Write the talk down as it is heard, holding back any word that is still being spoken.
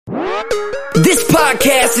This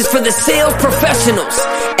podcast is for the sales professionals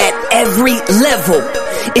at every level.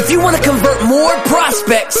 If you want to convert more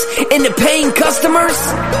prospects into paying customers,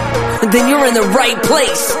 then you're in the right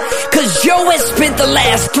place. Cause Joe has spent the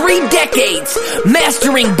last 3 decades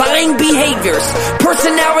mastering buying behaviors,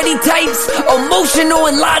 personality types, emotional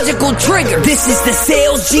and logical triggers. This is the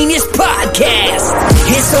Sales Genius Podcast.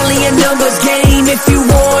 It's only a numbers game if you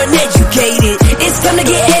want educated. It's time to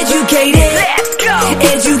get educated. Let's go!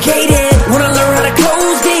 Educated. Wanna learn how to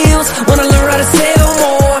close deals, wanna learn how to sell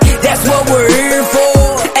more. That's what we're here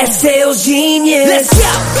for at Sales Genius. Let's go!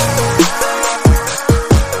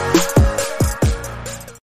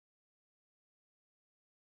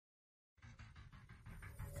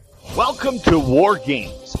 Welcome to War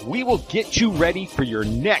Games. We will get you ready for your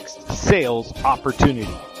next sales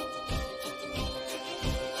opportunity.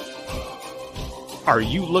 Are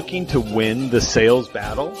you looking to win the sales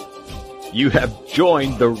battle? You have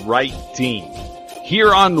joined the right team.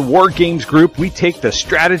 Here on the War Games Group, we take the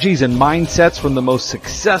strategies and mindsets from the most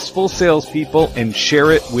successful salespeople and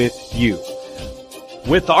share it with you.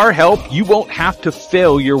 With our help, you won't have to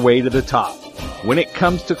fail your way to the top. When it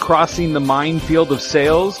comes to crossing the minefield of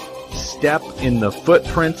sales, step in the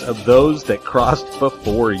footprints of those that crossed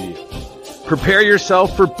before you. Prepare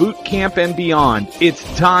yourself for boot camp and beyond. It's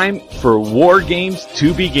time for War Games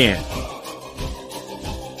to begin.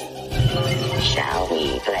 Shall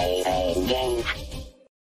we play a game?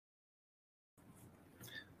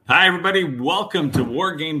 Hi, everybody. Welcome to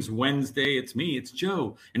War Games Wednesday. It's me. It's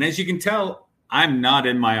Joe. And as you can tell, I'm not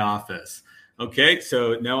in my office. Okay,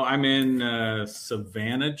 so no, I'm in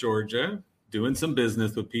Savannah, Georgia, doing some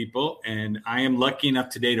business with people. And I am lucky enough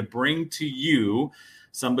today to bring to you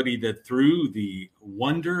somebody that through the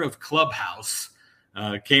wonder of Clubhouse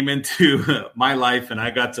came into my life, and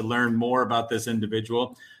I got to learn more about this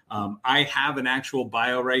individual. I have an actual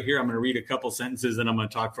bio right here. I'm going to read a couple sentences and I'm going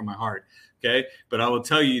to talk from my heart. Okay. But I will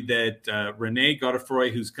tell you that Rene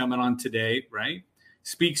Godefroy, who's coming on today, right,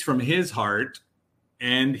 speaks from his heart,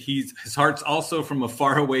 and his heart's also from a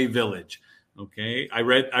faraway village. Okay. I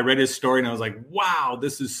read his story and I was like, wow,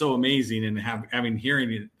 this is so amazing. And having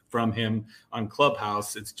hearing it from him on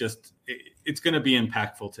Clubhouse, it's going to be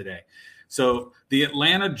impactful today. So the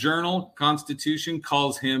Atlanta Journal-Constitution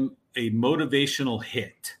calls him a motivational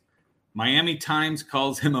hit. Miami Times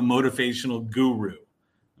calls him a motivational guru.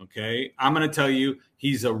 Okay. I'm going to tell you,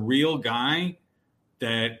 he's a real guy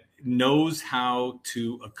that knows how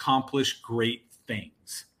to accomplish great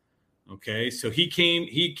things. Okay. So he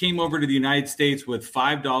came over to the United States with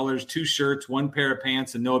 $5, 2 shirts, 1 pair of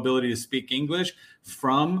pants, and no ability to speak English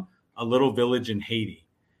from a little village in Haiti.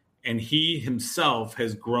 And he himself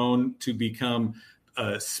has grown to become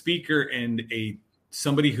a speaker and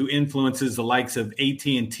somebody who influences the likes of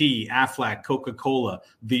AT&T, Aflac, Coca-Cola,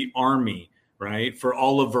 the Army, right? For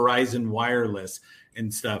all of Verizon Wireless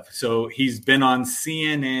and stuff. So he's been on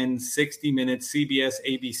CNN, 60 Minutes, CBS,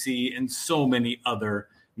 ABC, and so many other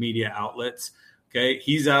media outlets. Okay.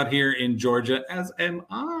 He's out here in Georgia, as am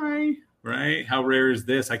I, right? How rare is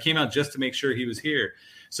this? I came out just to make sure he was here.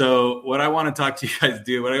 So what I want to talk to you guys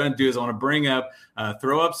what I want to do is I want to bring up,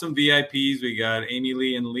 throw up some VIPs. We got Amy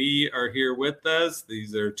Lee and Lee are here with us.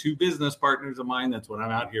 These are 2 business partners of mine. That's what I'm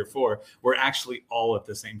out here for. We're actually all at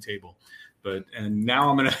the same table. And now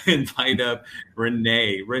I'm going to invite up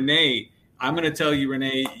Rene. Rene, I'm going to tell you,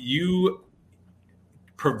 Rene, you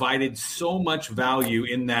provided so much value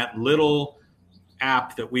in that little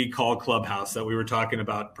app that we call Clubhouse that we were talking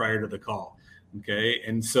about prior to the call. Okay.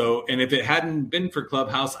 And if it hadn't been for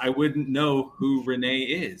Clubhouse, I wouldn't know who Rene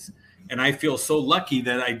is. And I feel so lucky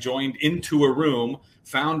that I joined into a room,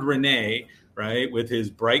 found Rene, right, with his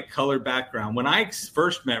bright color background. When I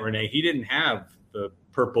first met Rene, he didn't have the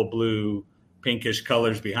purple, blue, pinkish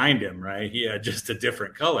colors behind him, right? He had just a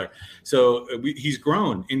different color. So he's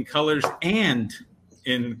grown in colors and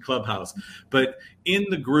in Clubhouse, but in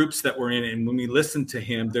the groups that we're in, and when we listen to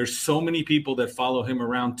him, there's so many people that follow him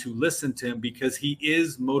around to listen to him because he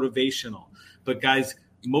is motivational. But guys,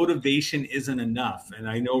 motivation isn't enough. And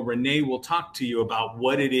I know Rene will talk to you about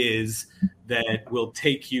what it is that will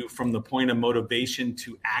take you from the point of motivation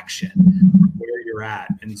to action, where you're at.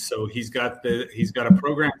 And so he's got a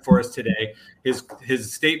program for us today.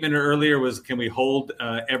 His statement earlier was, can we hold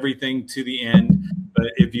everything to the end?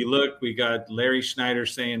 But if you look, we got Larry Schneider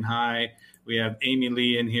saying hi. We have Amy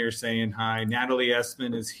Lee in here saying hi. Natalie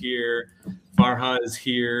Esman is here. Farha is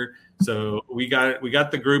here. So we got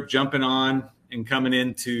the group jumping on and coming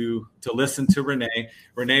in to listen to Rene.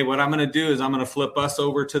 Rene, what I'm going to do is I'm going to flip us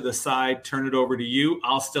over to the side, turn it over to you.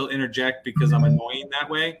 I'll still interject because I'm annoying that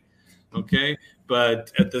way. Okay.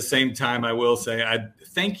 But at the same time, I will say, I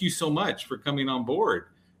thank you so much for coming on board.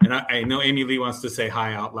 And I know Amy Lee wants to say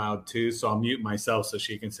hi out loud too. So I'll mute myself so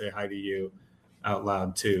she can say hi to you out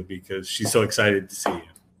loud too, because she's so excited to see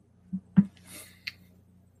you.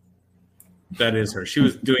 That is her. She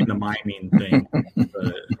was doing the miming thing,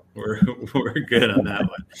 but we're good on that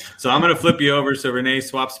one. So I'm going to flip you over. So Renee,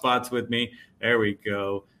 swap spots with me. There we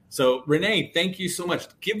go. So Renee, thank you so much.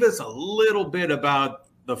 Give us a little bit about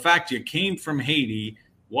the fact you came from Haiti,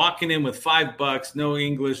 walking in with $5, no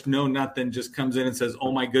English, no nothing, just comes in and says,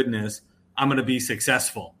 oh my goodness, I'm going to be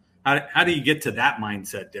successful. How do you get to that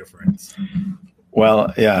mindset difference?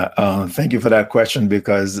 Well, yeah, thank you for that question,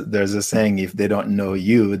 because there's a saying, if they don't know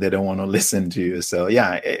you, they don't want to listen to you. So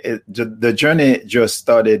yeah, the journey just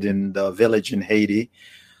started in the village in Haiti,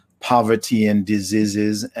 poverty and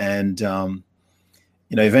diseases. And,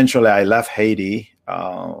 eventually I left Haiti,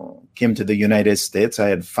 came to the United States. I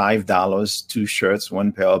had $5, 2 shirts,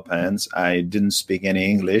 1 pair of pants. I didn't speak any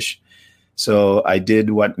English. So I did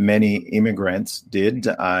what many immigrants did.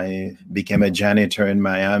 I became a janitor in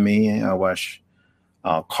Miami. I washed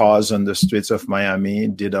cars on the streets of Miami,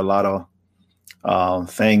 did a lot of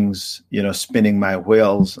things, spinning my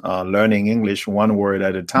wheels, learning English 1 word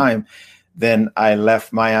at a time. Then I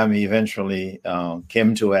left Miami, eventually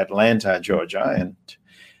came to Atlanta, Georgia. And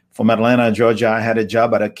from Atlanta, Georgia, I had a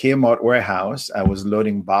job at a Kmart warehouse. I was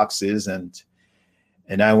loading boxes, and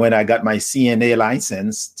I got my CNA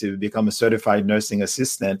license to become a certified nursing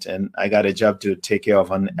assistant. And I got a job to take care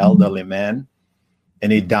of an elderly man,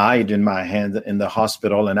 and he died in my hand in the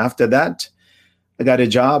hospital. And after that, I got a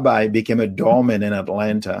job. I became a doorman in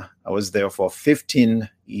Atlanta. I was there for 15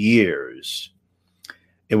 years.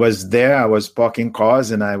 It was there I was parking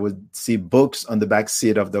cars, and I would see books on the back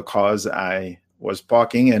seat of the cars I was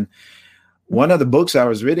parking. And one of the books I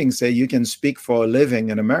was reading said, you can speak for a living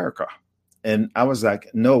in America. And I was like,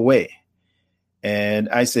 no way. And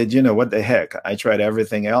I said, what the heck? I tried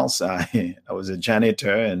everything else. I was a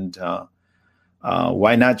janitor, and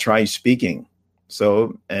why not try speaking?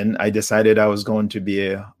 So, and I decided I was going to be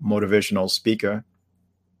a motivational speaker.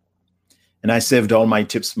 And I saved all my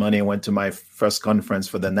tips money and went to my first conference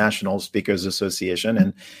for the National Speakers Association.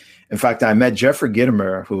 And in fact, I met Jeffrey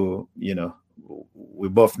Gitomer, who, we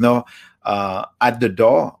both know, at the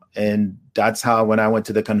door. And that's how, when I went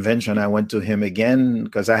to the convention, I went to him again,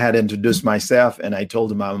 because I had introduced myself, and I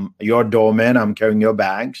told him, I'm your doorman. I'm carrying your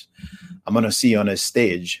bags. I'm going to see you on a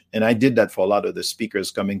stage. And I did that for a lot of the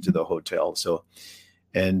speakers coming to the hotel. So,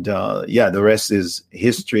 and the rest is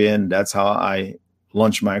history. And that's how I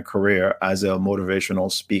launched my career as a motivational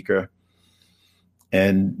speaker.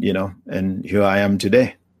 And, and here I am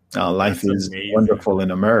today. Life is wonderful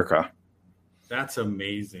in America. That's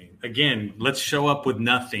amazing. Again, let's show up with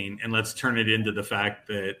nothing, and let's turn it into the fact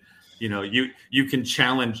that, you can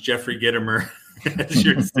challenge Jeffrey Gitomer as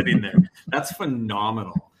you're sitting there. That's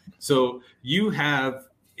phenomenal. So you have,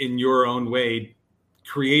 in your own way,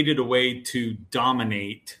 created a way to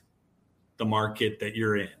dominate the market that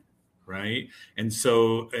you're in, right? And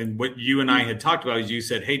so, and what you and I had talked about is, you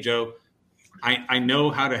said, hey, Joe, I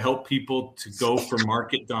know how to help people to go for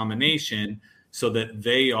market domination so that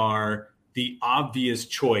they are the obvious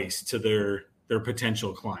choice to their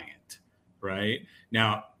potential client, right?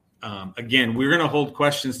 Now, again, we're going to hold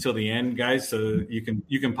questions till the end, guys, so you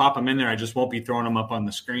can pop them in there. I just won't be throwing them up on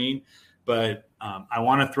the screen, but I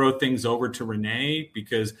want to throw things over to Renee,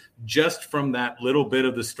 because just from that little bit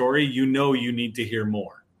of the story, you need to hear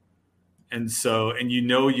more. And so, and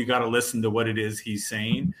you got to listen to what it is he's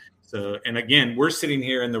saying. So, and again, we're sitting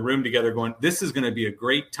here in the room together going, this is going to be a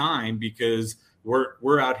great time, because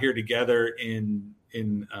we're out here together in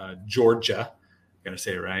Georgia. Gotta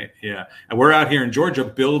say it right. Yeah. And we're out here in Georgia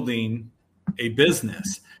building a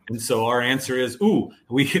business. And so our answer is,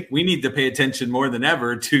 we need to pay attention more than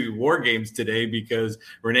ever to War Games today, because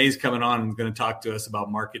Renee's coming on and going to talk to us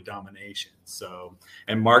about market domination. So,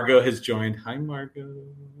 and Margot has joined. Hi, Margot.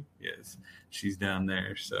 Yes, she's down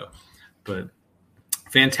there. So, but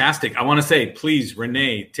fantastic. I want to say, please,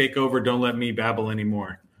 Renee, take over. Don't let me babble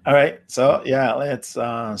anymore. All right. So, let's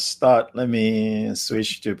start. Let me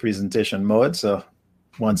switch to presentation mode, so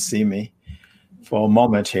won't see me for a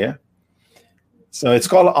moment here. So it's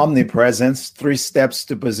called Omnipresence, 3 steps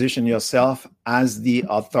to position yourself as the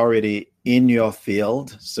authority in your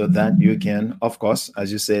field so that you can, of course,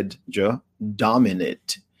 as you said, Joe,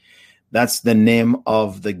 dominate. That's the name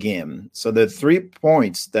of the game. So the 3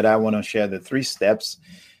 points that I want to share, the 3 steps.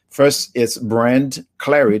 First, it's brand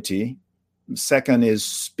clarity. Second is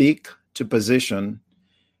speak to position.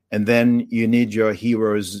 And then you need your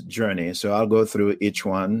hero's journey. So I'll go through each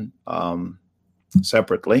one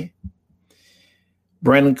separately.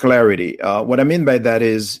 Brand clarity. What I mean by that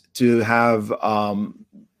is to have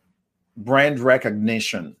brand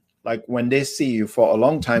recognition. Like when they see you, for a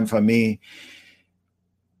long time for me,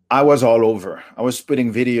 I was all over. I was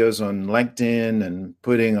putting videos on LinkedIn and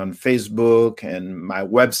putting on Facebook and my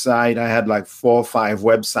website. I had like 4 or 5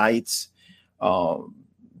 websites,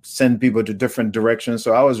 send people to different directions.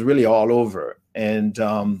 So I was really all over. And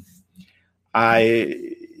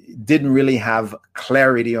I didn't really have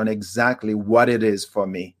clarity on exactly what it is for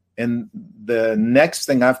me. And the next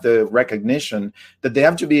thing after recognition, that they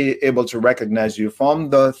have to be able to recognize you from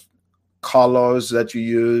the colors that you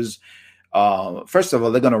use. First of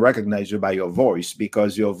all, they're going to recognize you by your voice,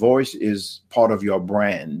 because your voice is part of your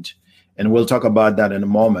brand. And we'll talk about that in a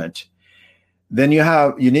moment. Then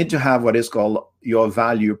you need to have what is called your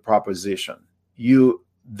value proposition.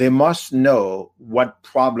 They must know what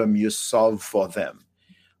problem you solve for them.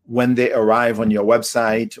 When they arrive on your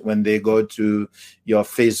website, when they go to your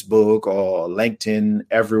Facebook or LinkedIn,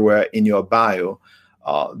 everywhere in your bio,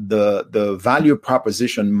 the value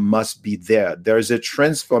proposition must be there. There's a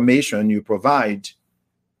transformation you provide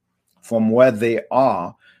from where they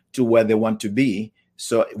are to where they want to be.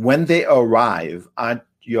 So when they arrive at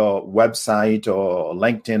your website or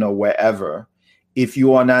LinkedIn or wherever, if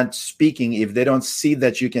you are not speaking, if they don't see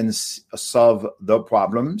that you can solve the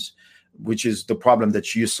problems, which is the problem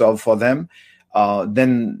that you solve for them,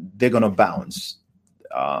 then they're going to bounce.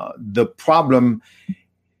 The problem,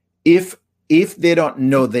 if they don't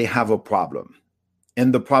know they have a problem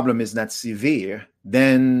and the problem is not severe,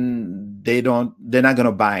 then they're not going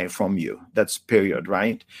to buy from you. That's period,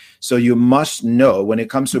 right? So you must know, when it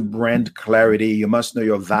comes to brand clarity, you must know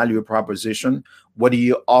your value proposition. What do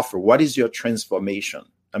you offer? What is your transformation?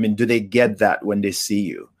 I mean, do they get that when they see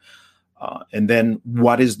you? And then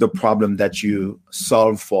what is the problem that you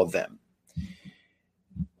solve for them?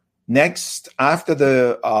 Next, after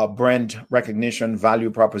the brand recognition,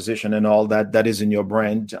 value proposition, and all that is in your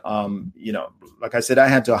brand, like I said, I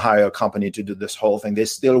had to hire a company to do this whole thing. They're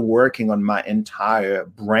still working on my entire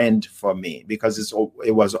brand for me because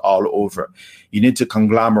it was all over. You need to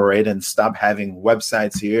conglomerate and stop having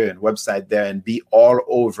websites here and website there and be all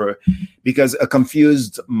over, because a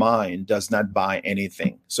confused mind does not buy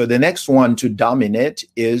anything. So the next one to dominate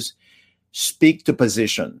is speak to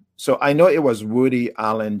position. So I know it was Woody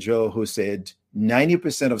Allen Joe who said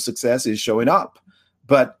 90% of success is showing up.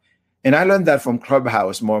 And I learned that from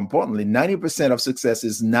Clubhouse, more importantly, 90% of success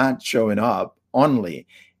is not showing up only.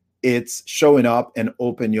 It's showing up and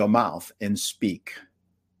open your mouth and speak.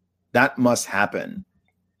 That must happen.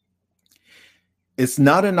 It's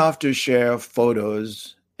not enough to share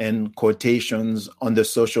photos and quotations on the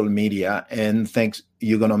social media and think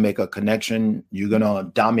you're going to make a connection, you're going to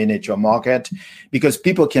dominate your market, because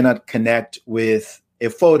people cannot connect with a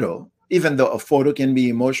photo. Even though a photo can be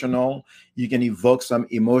emotional, you can evoke some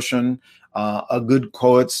emotion. A good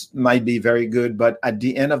quote might be very good, but at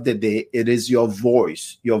the end of the day, it is your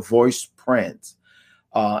voice print.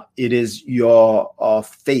 It is your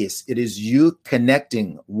face. It is you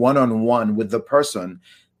connecting one-on-one with the person.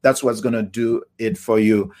 That's what's going to do it for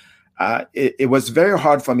you. It was very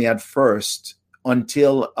hard for me at first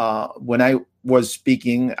until when I was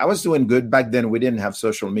speaking. I was doing good back then. We didn't have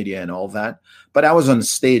social media and all that, but I was on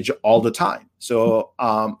stage all the time. So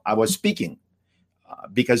I was speaking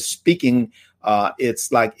because speaking,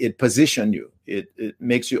 it's like it positions you. It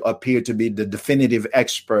makes you appear to be the definitive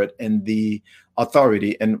expert and the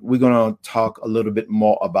authority. And we're going to talk a little bit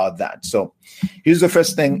more about that. So here's the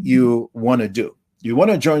first thing you want to do. You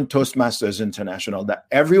want to join Toastmasters International. That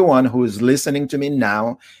everyone who is listening to me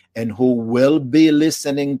now and who will be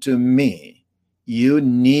listening to me, you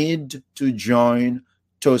need to join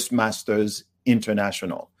Toastmasters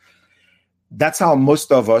International. That's how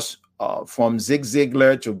most of us, from Zig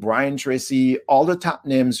Ziglar to Brian Tracy, all the top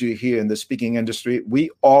names you hear in the speaking industry,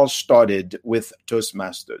 we all started with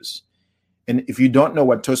Toastmasters. And if you don't know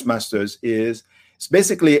what Toastmasters is, it's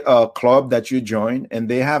basically a club that you join, and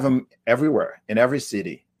they have them everywhere, in every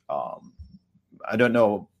city. I don't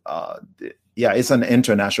know. It's an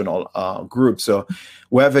international group. So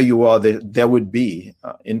wherever you are, there would be.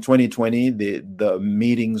 In 2020, the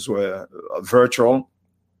meetings were virtual.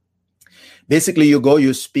 Basically, you go,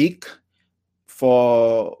 you speak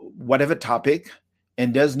for whatever topic,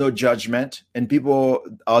 and there's no judgment, and people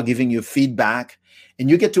are giving you feedback. And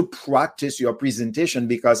you get to practice your presentation,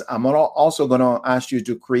 because I'm also going to ask you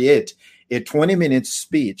to create a 20-minute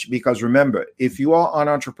speech. Because remember, if you are an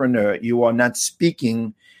entrepreneur, you are not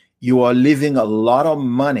speaking, you are leaving a lot of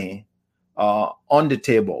money on the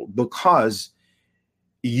table, because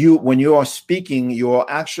when you are speaking, you're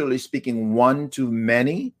actually speaking one to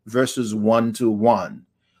many versus one to one.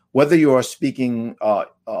 Whether you are speaking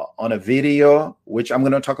on a video, which I'm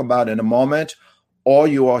going to talk about in a moment, or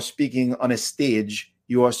you are speaking on a stage,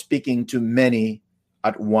 you are speaking to many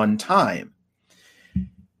at one time.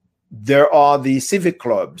 There are the civic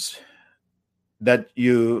clubs that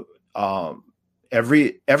you,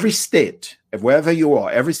 every state, wherever you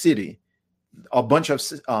are, every city, a bunch of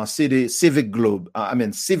civic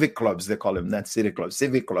clubs, they call them, not city clubs,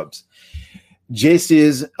 civic clubs.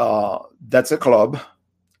 JC's, that's a club.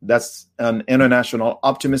 That's an international,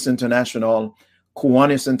 Optimus International,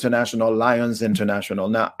 Kiwanis International, Lions International.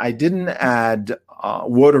 Now, I didn't add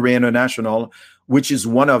Rotary International, which is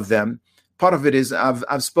one of them. Part of it is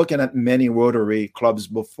I've spoken at many Rotary clubs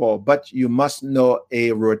before, but you must know a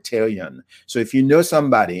Rotarian. So if you know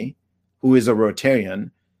somebody who is a Rotarian,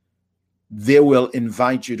 they will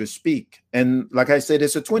invite you to speak. And like I said,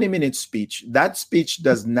 it's a 20-minute speech. That speech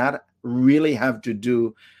does not really have to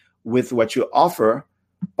do with what you offer,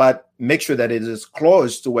 but make sure that it is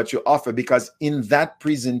close to what you offer, because in that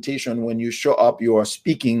presentation, when you show up, you are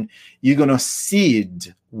speaking, you're going to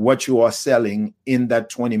seed what you are selling in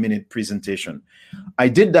that 20-minute presentation. I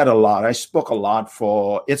did that a lot. I spoke a lot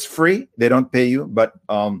it's free. They don't pay you, but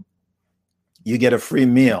you get a free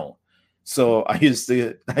meal. So I used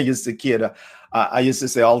to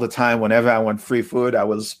say all the time, whenever I want free food, I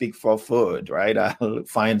will speak for food, right? I'll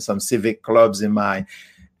find some civic clubs in my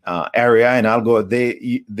area and I'll go.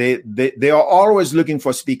 They are always looking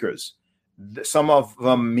for speakers. Some of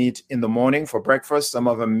them meet in the morning for breakfast. Some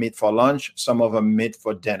of them meet for lunch. Some of them meet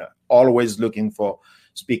for dinner. Always looking for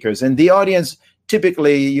speakers. And the audience,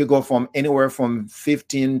 typically you go from anywhere from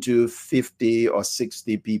 15 to 50 or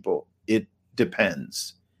 60 people. It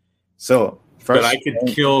depends. So first, but I could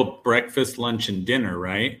kill breakfast, lunch, and dinner,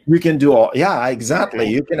 right? You can do all. Yeah, exactly.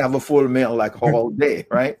 You can have a full meal like all day,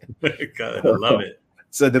 right? God, I love it.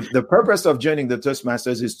 So the purpose of joining the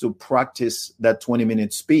Toastmasters is to practice that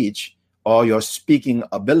 20-minute speech or your speaking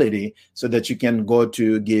ability so that you can go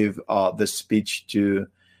to give the speech to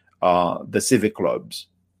the civic clubs.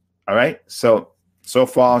 All right. So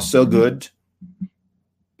far, so good.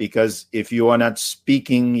 Because if you are not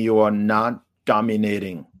speaking, you are not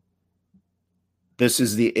dominating. This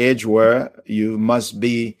is the age where you must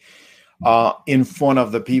be in front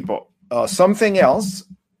of the people. Something else,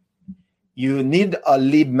 you need a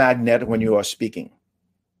lead magnet when you are speaking.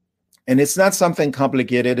 And it's not something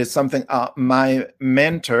complicated. It's something my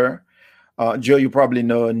mentor, Joe, you probably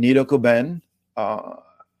know Nido Kuben.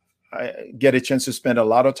 I get a chance to spend a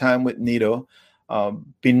lot of time with Nido.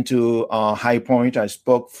 Been to High Point. I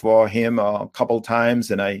spoke for him a couple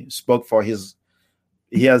times, and I spoke for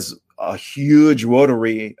he has a huge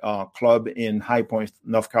Rotary club in High Point,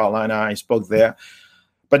 North Carolina. I spoke there.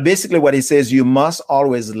 But basically what he says, you must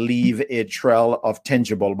always leave a trail of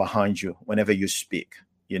tangible behind you whenever you speak.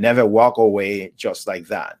 You never walk away just like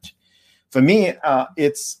that. For me,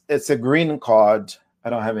 it's a green card. I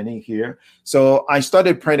don't have any here. So I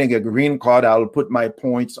started printing a green card. I'll put my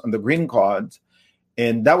points on the green card.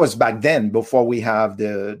 And that was back then, before we have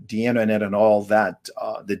the internet and all that,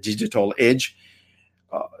 the digital age.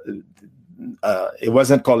 It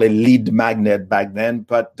wasn't called a lead magnet back then,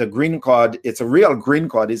 but the green card, it's a real green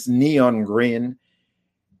card. It's neon green.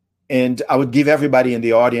 And I would give everybody in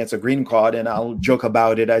the audience a green card, and I'll joke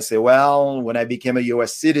about it. I say, well, when I became a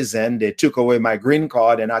U.S. citizen, they took away my green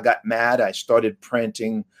card, and I got mad. I started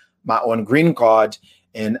printing my own green card,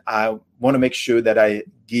 and I want to make sure that I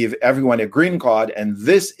give everyone a green card. And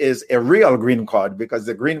this is a real green card, because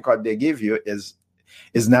the green card they give you is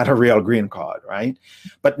not a real green card, right?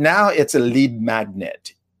 But now it's a lead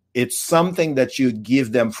magnet. It's something that you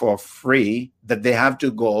give them for free, that they have to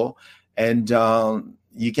go and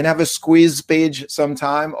you can have a squeeze page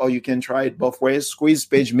sometime, or you can try it both ways. Squeeze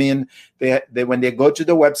page mean they when they go to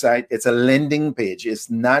the website, it's a landing page. It's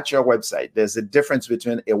not your website. There's a difference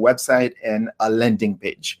between a website and a landing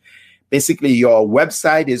page. Basically, your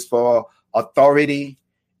website is for authority.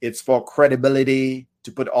 It's for credibility,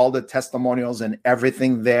 to put all the testimonials and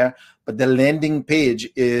everything there. But the landing page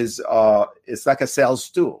is it's like a sales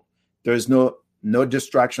tool. There's no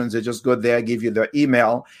distractions. They just go there, give you their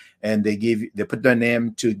email, and they put their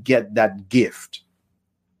name to get that gift.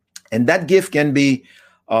 And that gift can be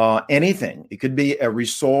anything. It could be a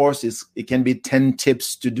resource. It can be 10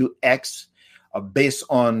 tips to do X based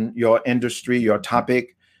on your industry, your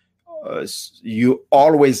topic. You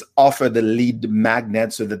always offer the lead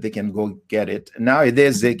magnet so that they can go get it.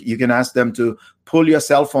 Nowadays, you can ask them to pull your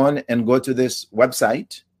cell phone and go to this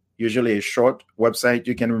website, usually a short website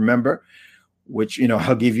you can remember, which,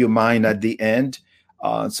 I'll give you mine at the end.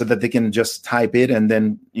 so that they can just type it and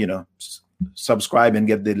then, subscribe and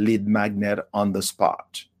get the lead magnet on the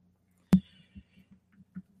spot.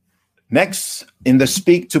 Next, in the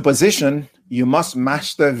speak to position, you must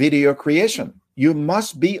master video creation. You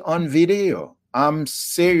must be on video. I'm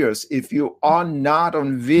serious. If you are not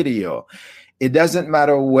on video, it doesn't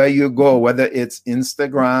matter where you go, whether it's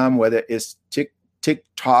Instagram, whether it's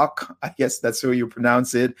TikTok, I guess that's how you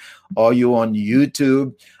pronounce it, or you on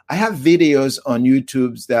YouTube. I have videos on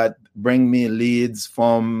YouTube that bring me leads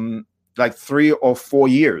from like 3 or 4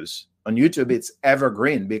 years. On YouTube, it's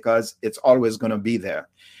evergreen because it's always going to be there.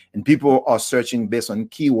 And people are searching based on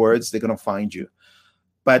keywords, they're going to find you.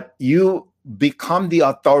 But you become the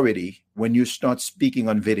authority when you start speaking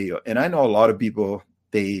on video. And I know a lot of people,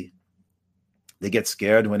 they get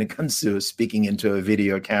scared when it comes to speaking into a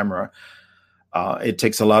video camera. It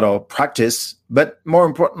takes a lot of practice. But more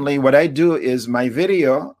importantly, what I do is my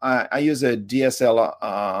video, I use a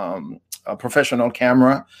DSLR a professional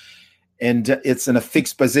camera, and it's in a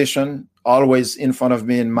fixed position, always in front of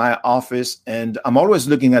me in my office. And I'm always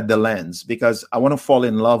looking at the lens because I want to fall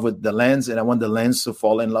in love with the lens, and I want the lens to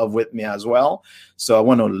fall in love with me as well. So I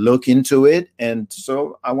want to look into it. And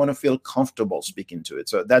so I want to feel comfortable speaking to it.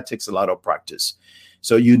 So that takes a lot of practice.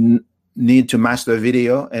 So you need to master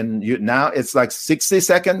video, and now it's like 60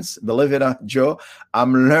 seconds. Believe it or not, Joe,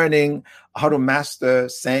 I'm learning how to master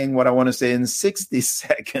saying what I want to say in 60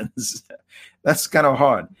 seconds. That's kind of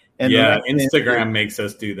hard. And yeah, Instagram makes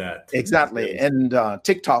us do that. Exactly. And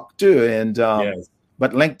TikTok too. And yes.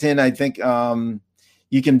 But LinkedIn, I think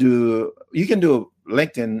you can do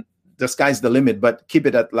LinkedIn, the sky's the limit, but keep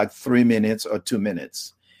it at like 3 minutes or 2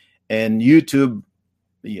 minutes. And YouTube,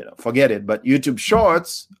 forget it. But YouTube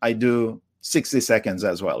Shorts, I do 60 seconds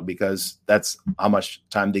as well, because that's how much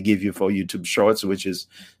time they give you for YouTube Shorts, which is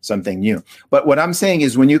something new. But what I'm saying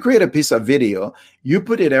is when you create a piece of video, you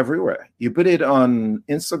put it everywhere. You put it on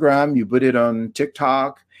Instagram, you put it on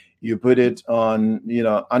TikTok, you put it on,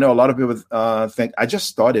 I know a lot of people think, I just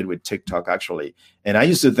started with TikTok actually. And I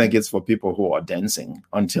used to think it's for people who are dancing,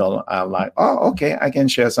 until I'm like, oh, okay, I can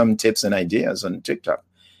share some tips and ideas on TikTok.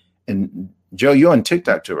 And Joe, you're on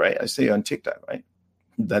TikTok too, right? I see you on TikTok, right?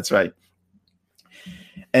 That's right.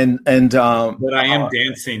 And but I am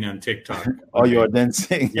dancing on TikTok. Oh, you're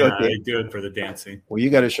dancing? Yeah, Okay. I do it for the dancing. Well, you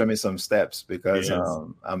got to show me some steps, because Yes.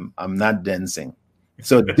 I'm not dancing.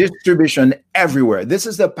 So distribution everywhere. This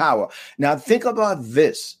is the power. Now think about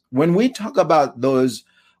this. When we talk about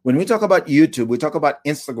YouTube, we talk about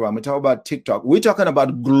Instagram, we talk about TikTok, we're talking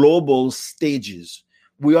about global stages.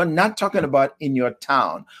 We are not talking about in your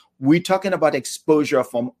town. We're talking about exposure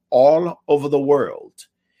from all over the world.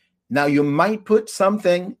 Now, you might put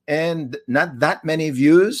something and not that many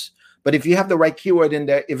views, but if you have the right keyword in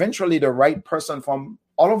there, eventually the right person from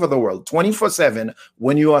all over the world, 24/7,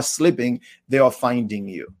 when you are sleeping, they are finding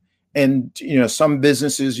you. And, some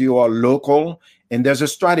businesses, you are local, and there's a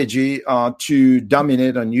strategy to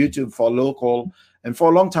dominate on YouTube for local. And for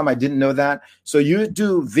a long time, I didn't know that. So you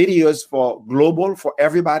do videos for global, for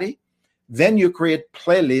everybody. Then you create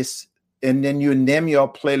playlists, and then you name your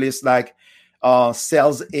playlist like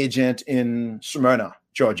sales agent in Smyrna,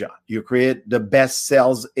 Georgia. You create the best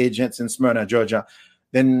sales agents in Smyrna, Georgia.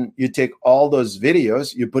 Then you take all those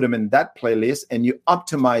videos, you put them in that playlist, and you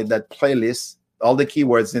optimize that playlist, all the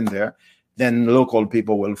keywords in there. Then local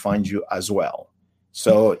people will find you as well.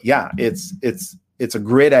 So yeah, it's a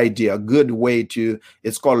great idea, a good way to.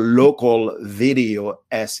 It's called local video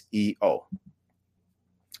SEO.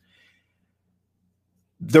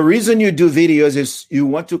 The reason you do videos is you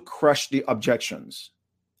want to crush the objections.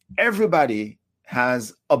 Everybody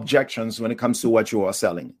has objections when it comes to what you are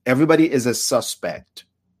selling. Everybody is a suspect,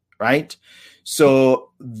 right?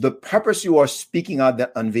 So the purpose you are speaking out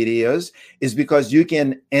on videos is because you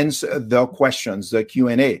can answer the questions, the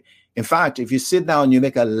Q&A. In fact, if you sit down, you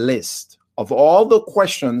make a list of all the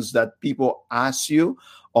questions that people ask you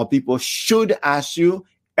or people should ask you,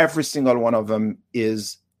 every single one of them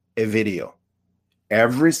is a video.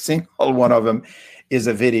 Every single one of them is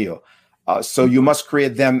a video. So you must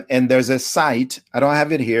create them. And there's a site. I don't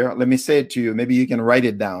have it here. Let me say it to you. Maybe you can write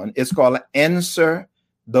it down. It's called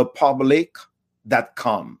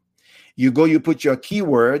answerthepublic.com. You go, you put your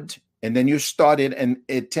keyword, and then you start it, and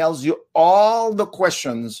it tells you all the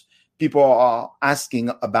questions people are asking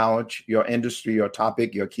about your industry, your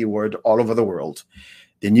topic, your keyword all over the world.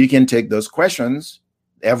 Then you can take those questions.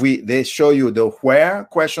 They show you the where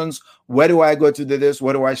questions. Where do I go to do this?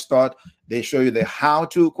 Where do I start? They show you the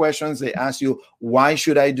how-to questions. They ask you, why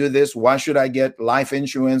should I do this? Why should I get life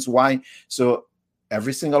insurance? Why? So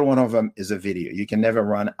every single one of them is a video. You can never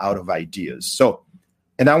run out of ideas. So,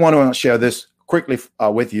 and I want to share this quickly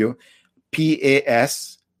with you.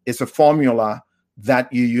 PAS is a formula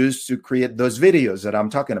that you use to create those videos that I'm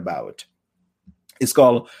talking about. It's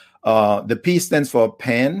called, the P stands for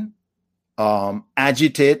pen,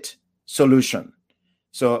 agitate, solution.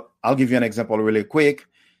 So I'll give you an example really quick.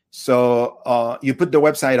 So you put the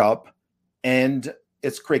website up and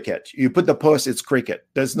it's cricket. You put the post, it's cricket.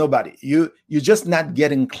 There's nobody. You're just not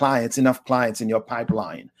getting enough clients in your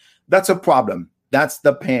pipeline. That's a problem. That's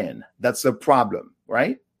the pain. That's the problem,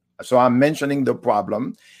 right? So I'm mentioning the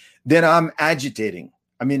problem. Then I'm agitating.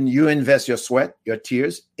 I mean, you invest your sweat, your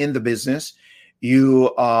tears in the business.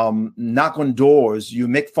 You knock on doors, you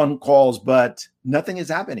make phone calls, but nothing is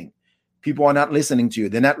happening. People are not listening to you.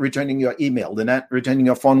 They're not returning your email. They're not returning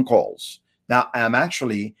your phone calls. Now, I'm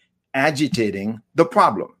actually agitating the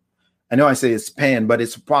problem. I know I say it's pain, but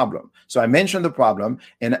it's a problem. So I mentioned the problem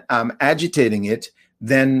and I'm agitating it.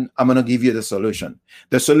 Then I'm going to give you the solution.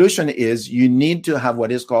 The solution is you need to have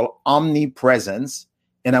what is called omnipresence.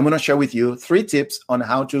 And I'm going to share with you 3 tips on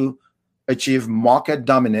how to achieve market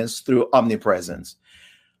dominance through omnipresence.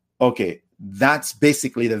 Okay, that's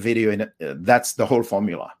basically the video. And that's the whole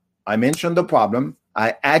formula. I mentioned the problem.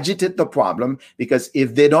 I agitate the problem because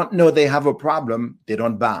if they don't know they have a problem, they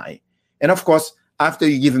don't buy. And of course, after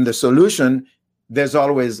you give them the solution, there's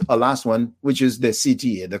always a last one, which is the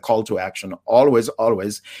CTA, the call to action. Always,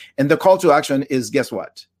 always. And the call to action is, guess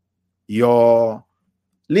what? Your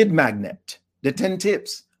lead magnet, the 10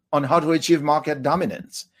 tips on how to achieve market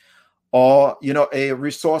dominance. Or, a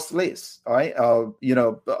resource list, all right?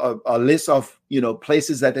 A list of,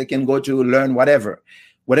 places that they can go to learn whatever.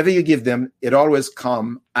 Whatever you give them, it always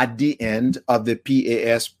comes at the end of the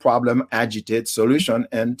PAS, problem, agitate, solution.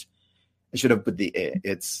 And I should have put the A.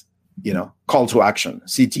 It's, call to action,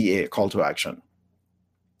 CTA, call to action.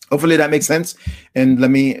 Hopefully that makes sense. And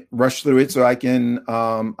let me rush through it so I can,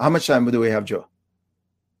 how much time do we have, Joe?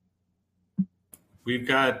 We've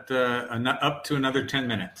got up to another 10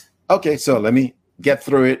 minutes. Okay, so let me get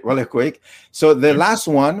through it really quick. So the last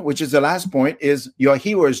one, which is the last point, is your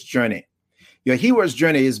hero's journey. Your hero's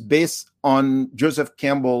journey is based on Joseph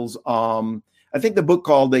Campbell's, I think the book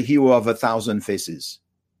called The Hero of 1,000 Faces.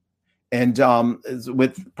 And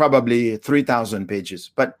with probably 3,000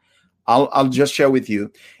 pages. But I'll just share with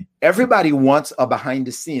you. Everybody wants a behind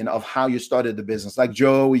the scene of how you started the business. Like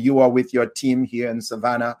Joe, you are with your team here in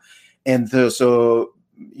Savannah. And so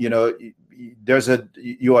you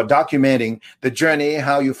are documenting the journey,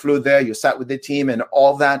 how you flew there, you sat with the team and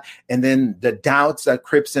all that. And then the doubts that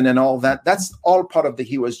creeps in and all that. That's all part of the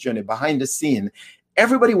hero's journey behind the scene.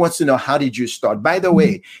 Everybody wants to know, how did you start? By the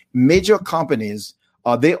way, major companies,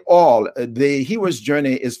 the hero's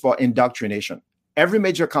journey is for indoctrination. Every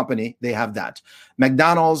major company, they have that.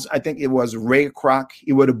 McDonald's, I think it was Ray Kroc.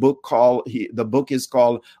 He wrote a book the book is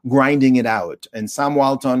called Grinding It Out. And Sam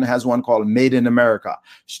Walton has one called Made in America.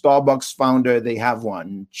 Starbucks founder, they have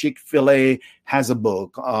one. Chick-fil-A has a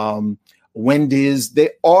book. Wendy's, they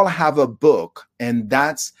all have a book. And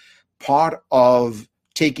that's part of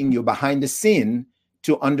taking you behind the scene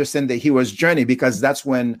to understand the hero's journey, because that's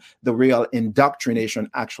when the real indoctrination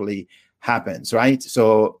actually happens, right?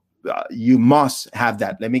 So you must have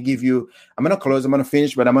that. Let me give you, I'm going to close, I'm going to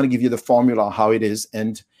finish, but I'm going to give you the formula, how it is.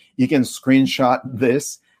 And you can screenshot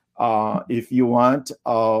this if you want,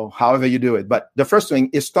 however you do it. But the first thing,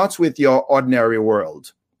 it starts with your ordinary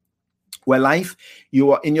world. Where life,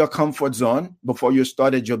 you are in your comfort zone. Before you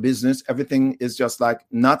started your business, everything is just like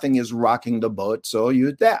nothing is rocking the boat. So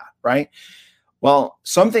you're there, right? Well,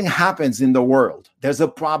 something happens in the world. There's a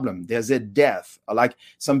problem. There's a death. Like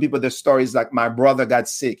some people, the stories like my brother got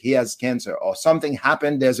sick. He has cancer, or something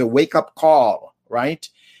happened. There's a wake up call, right?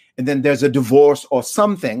 And then there's a divorce, or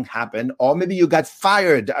something happened, or maybe you got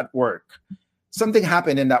fired at work. Something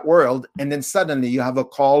happened in that world. And then suddenly you have a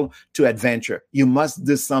call to adventure. You must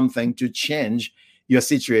do something to change your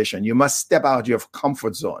situation. You must step out of your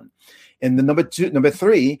comfort zone. And the number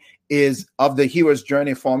 3 is of the hero's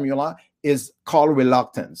journey formula is called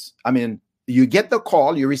reluctance. I mean, you get the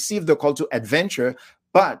call, you receive the call to adventure,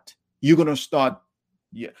 but you're going to start.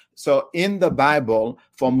 Yeah. So in the Bible,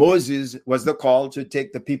 for Moses was the call to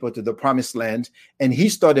take the people to the promised land. And he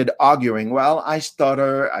started arguing, well, I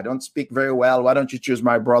stutter, I don't speak very well. Why don't you choose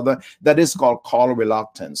my brother? That is called call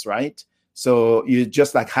reluctance, right? So you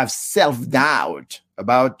just like have self-doubt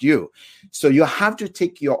about you. So you have to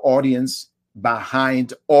take your audience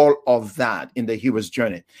behind all of that in the hero's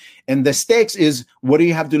journey. And the stakes is, what do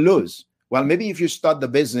you have to lose? Well, maybe if you start the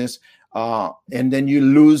business, and then you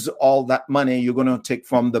lose all that money you're going to take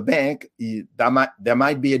from the bank, there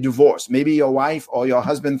might be a divorce. Maybe your wife or your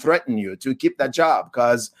husband threaten you to keep that job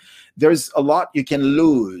because there's a lot you can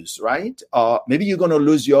lose, right? Maybe you're going to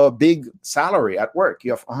lose your big salary at work.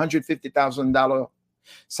 You have $150,000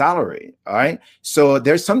 salary. All right. So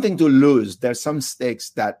there's something to lose. There's some stakes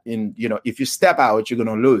that if you step out, you're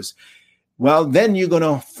going to lose. Well, then you're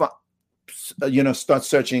going to start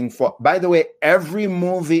searching for, by the way, every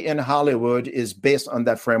movie in Hollywood is based on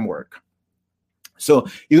that framework. So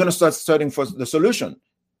you're going to start searching for the solution.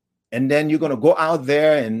 And then you're going to go out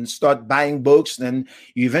there and start buying books. Then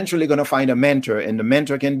you're eventually going to find a mentor. And the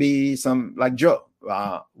mentor can be some like Joe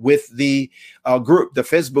with the group, the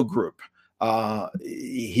Facebook group.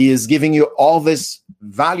 He is giving you all this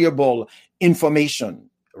valuable information,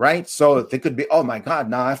 right? So they could be, oh my God,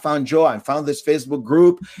 now I found Joe, I found this Facebook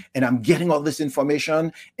group, and I'm getting all this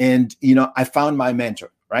information, and I found my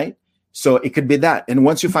mentor, right? So it could be that. And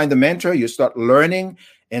once you find the mentor, you start learning.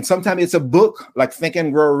 And sometimes it's a book like Think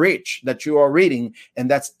and Grow Rich that you are reading, and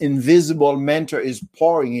that's invisible mentor is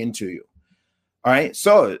pouring into you. All right.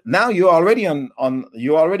 So now you're already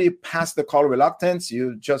you already passed the call reluctance.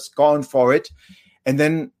 You just gone for it. And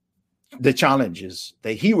then the challenges,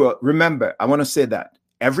 the hero. Remember, I want to say that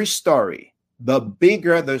every story, the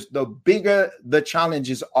bigger the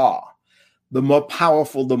challenges are, the more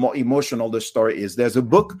powerful, the more emotional the story is. There's a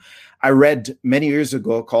book I read many years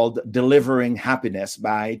ago called Delivering Happiness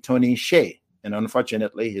by Tony Hsieh. And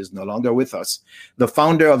unfortunately, he's no longer with us. The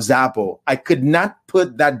founder of Zappos. I could not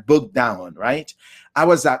put that book down, right? I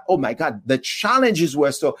was like, oh my God, the challenges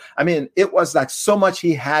were it was like so much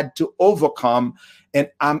he had to overcome. And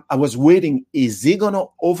I was waiting, is he going to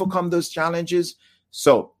overcome those challenges?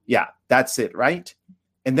 So yeah, that's it, right?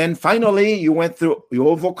 And then finally, you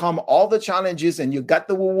overcome all the challenges and you got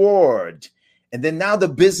the reward. And then now the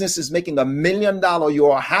business is making $1 million. You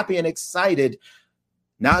are happy and excited.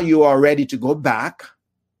 Now you are ready to go back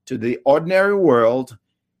to the ordinary world,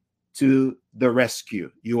 to the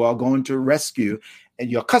rescue. You are going to rescue,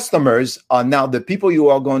 and your customers are now the people you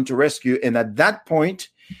are going to rescue. And at that point,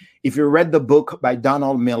 if you read the book by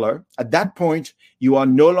Donald Miller, at that point, you are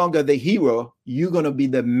no longer the hero. You're going to be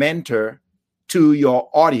the mentor to your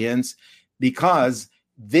audience, because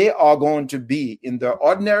they are going to be in the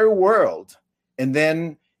ordinary world. And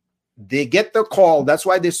then they get the call. That's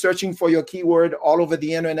why they're searching for your keyword all over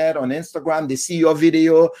the internet, on Instagram. They see your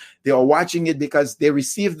video. They are watching it because they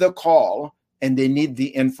receive the call and they need the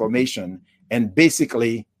information. And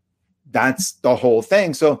basically, that's the whole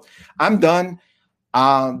thing. So I'm done.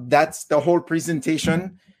 That's the whole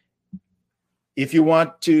presentation. If you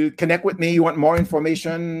want to connect with me, you want more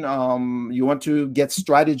information, you want to get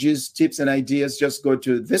strategies, tips, and ideas, just go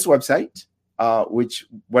to this website, which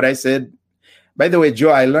what I said. By the way,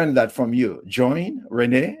 Joe, I learned that from you. Join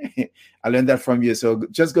Renee. I learned that from you. So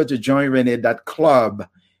just go to joinrenee.club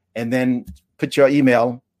and then put your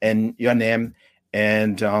email and your name.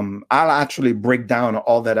 And I'll actually break down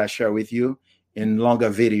all that I share with you in longer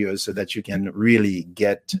videos so that you can really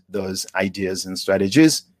get those ideas and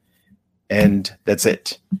strategies. And that's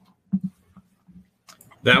it.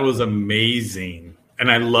 That was amazing. And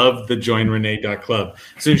I love the joinrenee.club.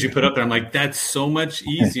 As soon as you put up there, I'm like, that's so much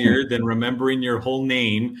easier than remembering your whole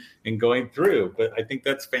name and going through. But I think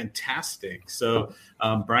that's fantastic. So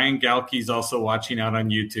Brian Galkey's also watching out on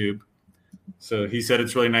YouTube. So he said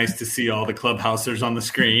it's really nice to see all the clubhousers on the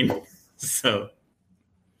screen. So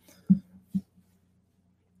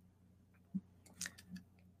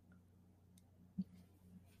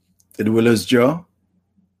did we lose Joe?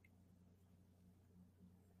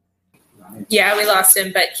 Yeah, we lost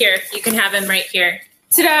him, but here, you can have him right here.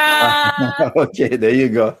 Ta-da! Okay, there you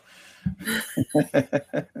go.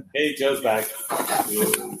 Hey, Joe's back.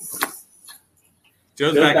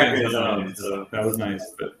 Joe's back in his own, so that was nice.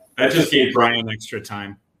 But that just gave Brian extra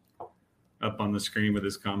time up on the screen with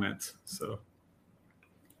his comments. So,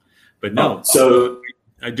 but no, so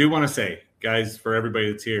I do want to say, guys, for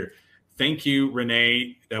everybody that's here, thank you,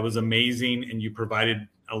 Renee. That was amazing, and you provided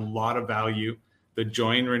a lot of value. The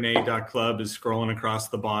joinrenee.club is scrolling across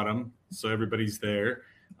the bottom, so everybody's there.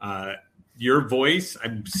 Your voice,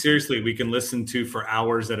 we can listen to for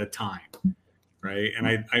hours at a time, right? And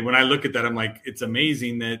I when I look at that, I'm like, it's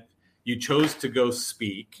amazing that you chose to go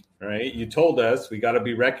speak, right? You told us we got to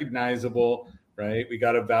be recognizable, right? We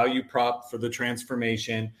got a value prop for the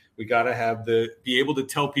transformation. We got to be able to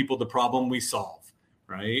tell people the problem we solve,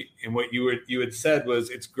 right? And what you had said was,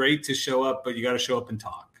 it's great to show up, but you got to show up and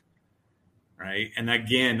talk. Right. And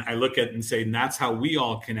again, I look at it and say, and that's how we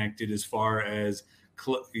all connected as far as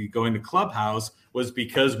going to Clubhouse, was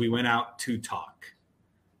because we went out to talk.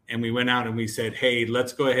 and we went out and we said, hey,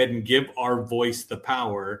 let's go ahead and give our voice the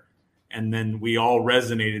power. And then we all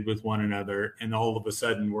resonated with one another, and all of a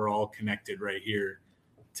sudden we're all connected right here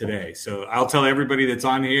today. So I'll tell everybody that's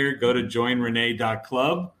on here, go to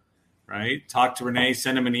joinrenee.club, right? Talk to Renee,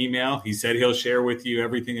 send him an email. He said he'll share with you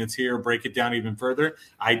everything that's here, break it down even further.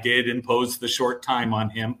 I did impose the short time on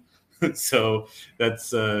him. So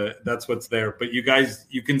that's what's there. But you guys,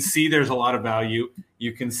 you can see there's a lot of value.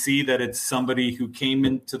 You can see that it's somebody who came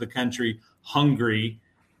into the country hungry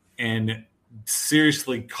and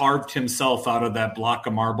seriously carved himself out of that block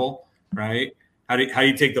of marble, right? How do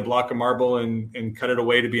you take the block of marble and cut it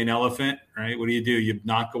away to be an elephant, right? What do? You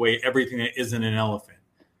knock away everything that isn't an elephant.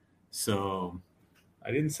 So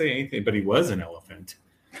I didn't say anything, but he was an elephant.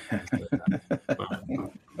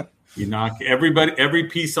 You knock every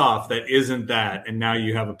piece off that isn't that, and now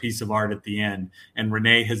you have a piece of art at the end. And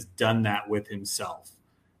Renee has done that with himself,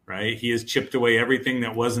 right? He has chipped away everything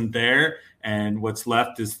that wasn't there, and what's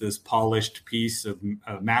left is this polished piece of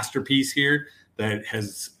a masterpiece here that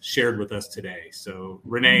has shared with us today. So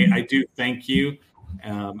Renee, I do thank you.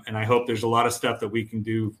 And I hope there's a lot of stuff that we can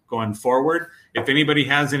do going forward. If anybody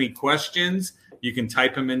has any questions, you can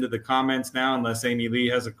type them into the comments now, unless Amy Lee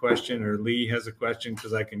has a question or Lee has a question,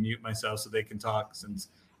 because I can mute myself so they can talk since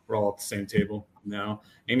we're all at the same table. No,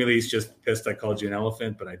 Amy Lee's just pissed I called you an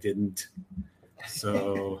elephant, but I didn't.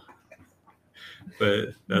 So,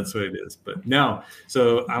 but that's what it is. But no,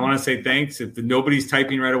 so I want to say thanks. If nobody's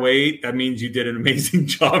typing right away, that means you did an amazing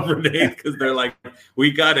job, Renee, because they're like,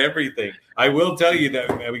 we got everything. I will tell you that,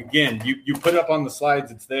 again, you put up on the slides,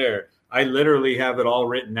 it's there. I literally have it all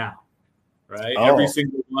written out. Right. Oh. Every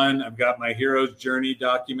single one. I've got my hero's journey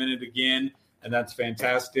documented again, and that's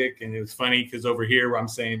fantastic. And it was funny because over here I'm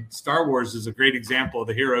saying Star Wars is a great example of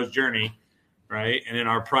the hero's journey. Right. And in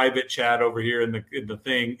our private chat over here in the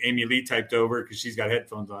thing, Amy Lee typed over because she's got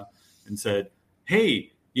headphones on and said,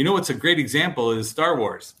 hey, you know what's a great example is Star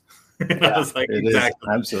Wars. And I was like, exactly.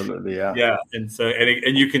 Absolutely. Yeah. Yeah. And so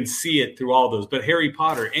and you can see it through all those. But Harry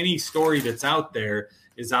Potter, any story that's out there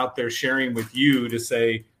is out there sharing with you to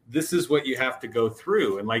say, this is what you have to go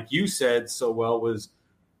through. And like you said so well, was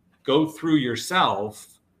go through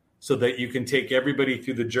yourself so that you can take everybody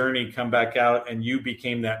through the journey, come back out, and you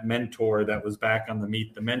became that mentor that was back on the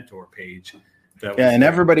Meet the Mentor page. And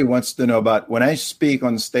everybody wants to know about, when I speak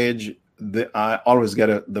on stage, I always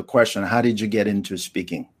get the question, how did you get into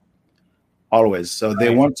speaking? Always. So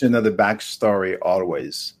they want to know the backstory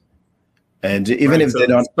always. And even if they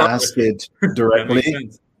don't ask it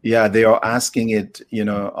directly, yeah, they are asking it,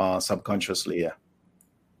 subconsciously. Yeah.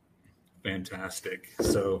 Fantastic.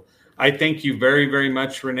 So I thank you very, very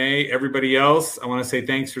much, Renee. Everybody else, I want to say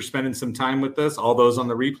thanks for spending some time with us. All those on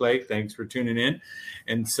the replay, thanks for tuning in.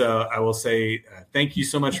 And so I will say thank you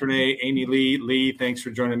so much, Renee. Amy Lee, thanks for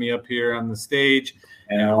joining me up here on the stage.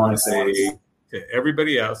 And I want to say to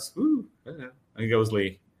everybody else, I think it was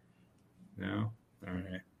Lee. No? All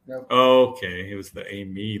right. Nope. Okay. It was the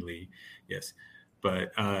Amy Lee. Yes.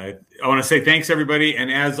 But I want to say thanks, everybody.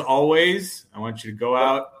 And as always, I want you to go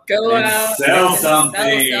out and sell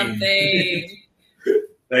something.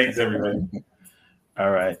 Thanks, everybody.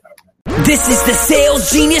 All right. This is the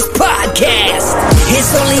Sales Genius Podcast.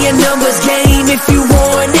 It's only a numbers game if you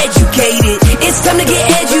want educated. It's time to get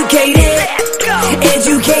educated. Let's go.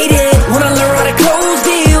 Educated. Want to learn how to close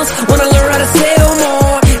deals. Want to learn how to sell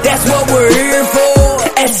more. That's what we're here for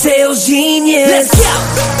at Sales Genius.